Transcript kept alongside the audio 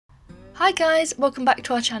Hi guys, welcome back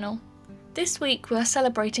to our channel. This week we are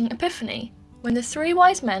celebrating Epiphany, when the three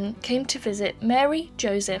wise men came to visit Mary,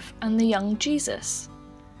 Joseph and the young Jesus.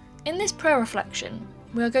 In this prayer reflection,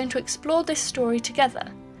 we are going to explore this story together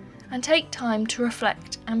and take time to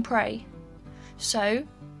reflect and pray. So,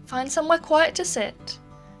 find somewhere quiet to sit,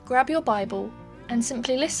 grab your Bible and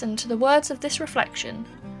simply listen to the words of this reflection,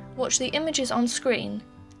 watch the images on screen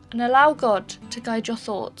and allow God to guide your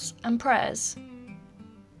thoughts and prayers.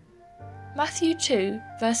 Matthew 2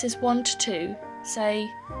 verses 1 to 2 say,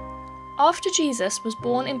 After Jesus was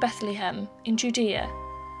born in Bethlehem in Judea,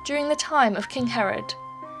 during the time of King Herod,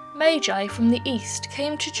 Magi from the east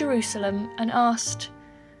came to Jerusalem and asked,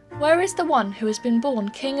 Where is the one who has been born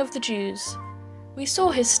King of the Jews? We saw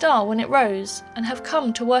his star when it rose and have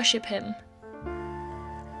come to worship him.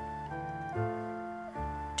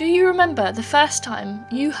 Do you remember the first time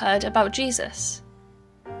you heard about Jesus?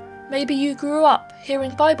 Maybe you grew up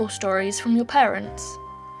hearing Bible stories from your parents,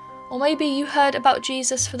 or maybe you heard about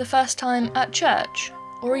Jesus for the first time at church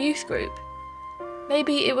or a youth group.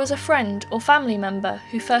 Maybe it was a friend or family member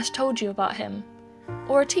who first told you about him,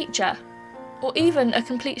 or a teacher, or even a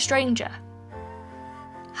complete stranger.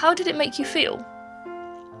 How did it make you feel?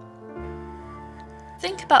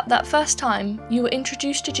 Think about that first time you were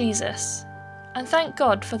introduced to Jesus, and thank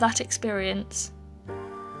God for that experience.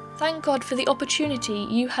 Thank God for the opportunity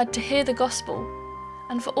you had to hear the gospel,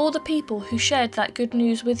 and for all the people who shared that good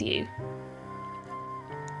news with you.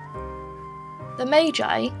 The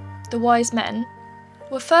Magi, the wise men,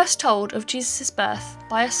 were first told of Jesus' birth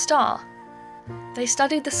by a star. They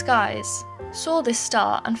studied the skies, saw this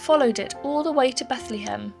star and followed it all the way to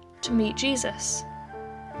Bethlehem to meet Jesus.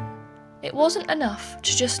 It wasn't enough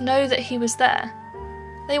to just know that he was there.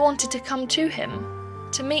 They wanted to come to him,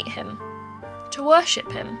 to meet him, to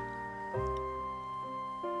worship him.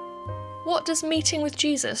 What does meeting with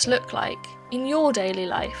Jesus look like in your daily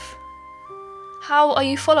life? How are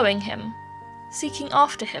you following him, seeking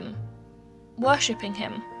after him, worshipping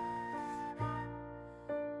him?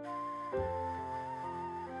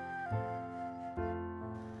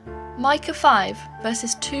 Micah 5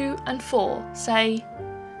 verses 2 and 4 say,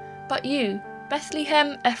 But you,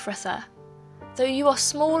 Bethlehem Ephrathah, though you are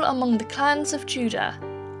small among the clans of Judah,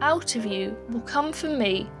 out of you will come for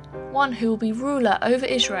me one who will be ruler over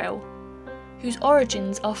Israel, whose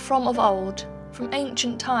origins are from of old, from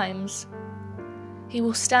ancient times. He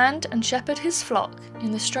will stand and shepherd his flock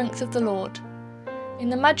in the strength of the Lord, in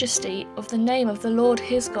the majesty of the name of the Lord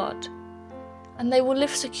his God, and they will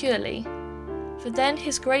live securely, for then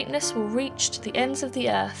his greatness will reach to the ends of the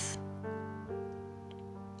earth.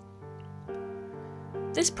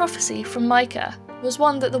 This prophecy from Micah was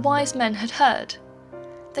one that the wise men had heard.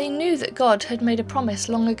 They knew that God had made a promise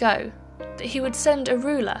long ago, that he would send a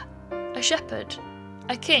ruler, a shepherd,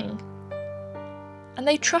 a king. And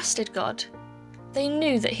they trusted God. They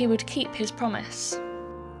knew that he would keep his promise.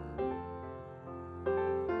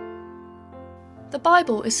 The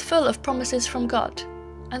Bible is full of promises from God,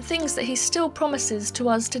 and things that he still promises to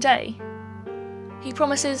us today. He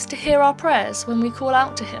promises to hear our prayers when we call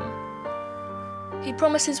out to him. He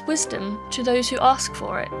promises wisdom to those who ask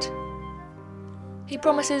for it. He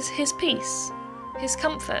promises his peace, his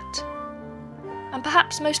comfort, and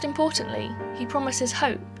perhaps most importantly, he promises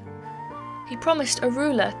hope. He promised a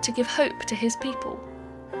ruler to give hope to his people,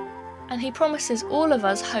 and he promises all of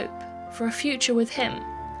us hope for a future with him,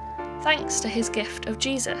 thanks to his gift of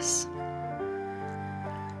Jesus.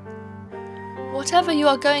 Whatever you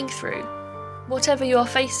are going through, whatever you are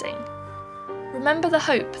facing, remember the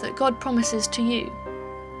hope that God promises to you.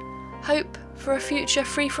 Hope for a future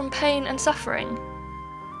free from pain and suffering.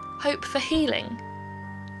 Hope for healing.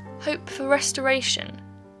 Hope for restoration.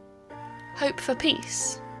 Hope for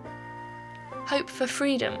peace. Hope for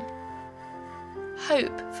freedom.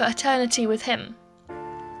 Hope for eternity with him.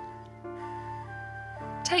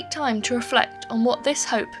 Take time to reflect on what this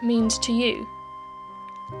hope means to you.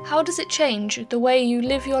 How does it change the way you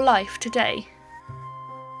live your life today?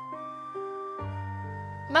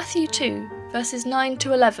 Matthew 2 verses 9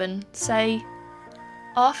 to 11 say,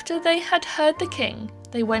 After they had heard the king,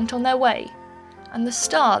 they went on their way, and the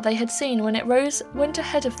star they had seen when it rose went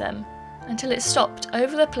ahead of them until it stopped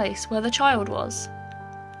over the place where the child was.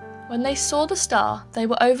 When they saw the star, they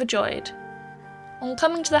were overjoyed. On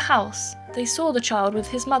coming to the house, they saw the child with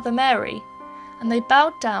his mother Mary, and they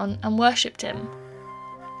bowed down and worshipped him.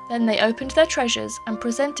 Then they opened their treasures and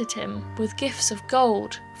presented him with gifts of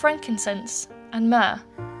gold, frankincense, and myrrh.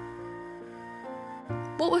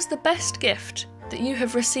 What was the best gift that you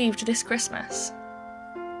have received this Christmas?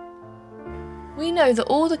 We know that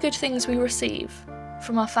all the good things we receive,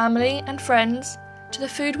 from our family and friends to the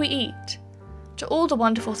food we eat, to all the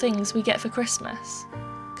wonderful things we get for Christmas,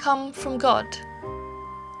 come from God.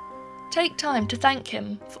 Take time to thank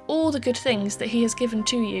Him for all the good things that He has given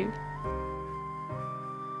to you.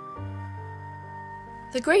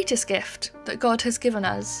 The greatest gift that God has given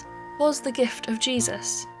us was the gift of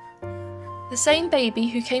Jesus. The same baby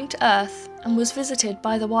who came to earth and was visited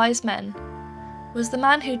by the wise men was the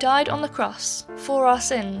man who died on the cross for our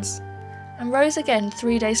sins and rose again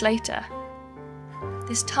 3 days later.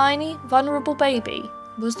 This tiny, vulnerable baby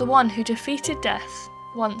was the one who defeated death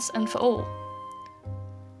once and for all.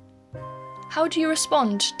 How do you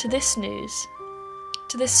respond to this news,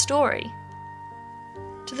 to this story,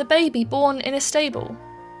 to the baby born in a stable,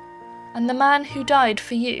 and the man who died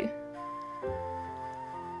for you?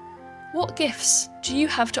 What gifts do you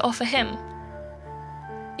have to offer Him?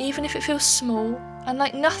 Even if it feels small and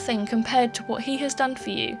like nothing compared to what He has done for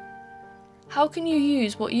you, how can you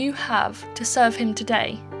use what you have to serve Him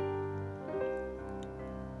today?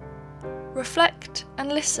 Reflect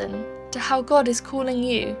and listen to how God is calling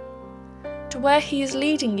you, to where He is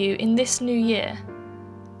leading you in this new year.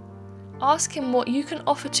 Ask Him what you can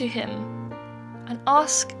offer to Him, and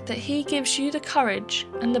ask that He gives you the courage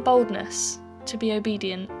and the boldness to be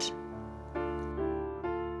obedient.